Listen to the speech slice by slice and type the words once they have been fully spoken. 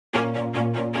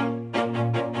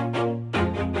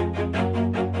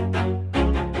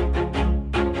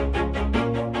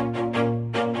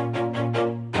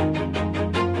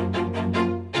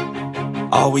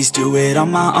Always do it on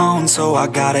my own, so I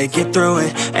gotta get through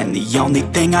it. And the only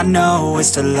thing I know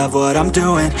is to love what I'm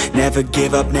doing. Never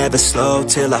give up, never slow,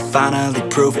 till I finally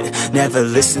prove it. Never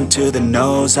listen to the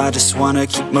no's, I just wanna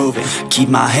keep moving. Keep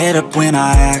my head up when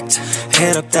I act,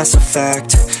 head up, that's a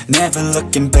fact. Never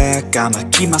looking back, I'ma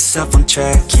keep myself on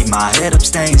track. Keep my head up,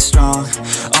 staying strong,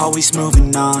 always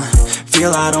moving on.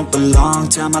 Feel I don't belong,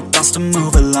 tell my thoughts to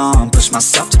move along. Push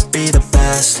myself to be the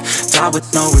best, die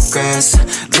with no regrets.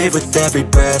 Live with every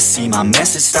breath, see my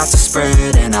message start to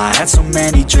spread. And I had so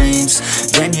many dreams,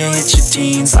 then you hit your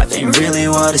teens. Life ain't really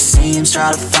what it seems,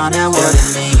 try to find out what it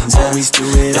means. Always do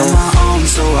it on my own,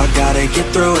 so I gotta get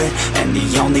through it. And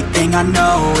the only thing I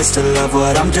know is to love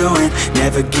what I'm doing.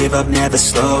 Never give up, never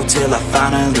slow, till I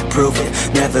finally prove it.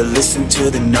 Never listen to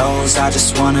the no's, I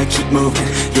just wanna keep moving.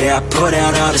 Yeah, I put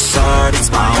out all this art, it's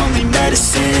my only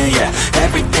medicine. Yeah,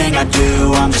 everything I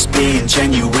do, I'm just being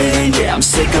genuine. Yeah, I'm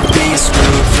sick of being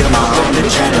screwed, feel my own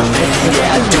adrenaline.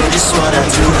 Yeah, I do just what I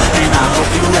do, and I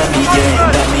hope you let me in,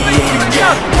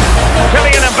 yeah.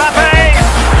 Kylian Mbappe,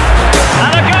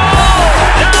 and a goal!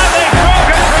 Now they've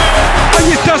broken through!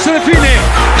 Aí está Serafine!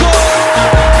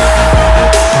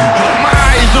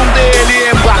 Mais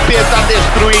dele, Mbappé tá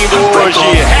destruindo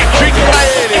hoje. Hat-trick pra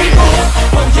ele!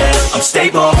 Oh yeah, I'm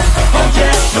stable, oh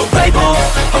yeah, no label,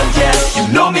 oh yeah, you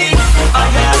know me. I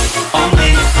have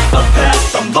only a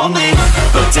path, I'm lonely,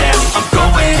 but damn, I'm going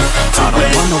to win. I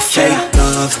don't want no fake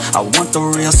love, I want the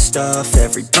real stuff.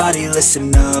 Everybody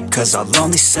listen up, cause I'll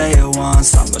only say it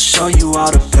once. I'm gonna show you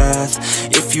all the path,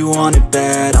 if you want it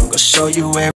bad, I'm gonna show you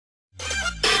where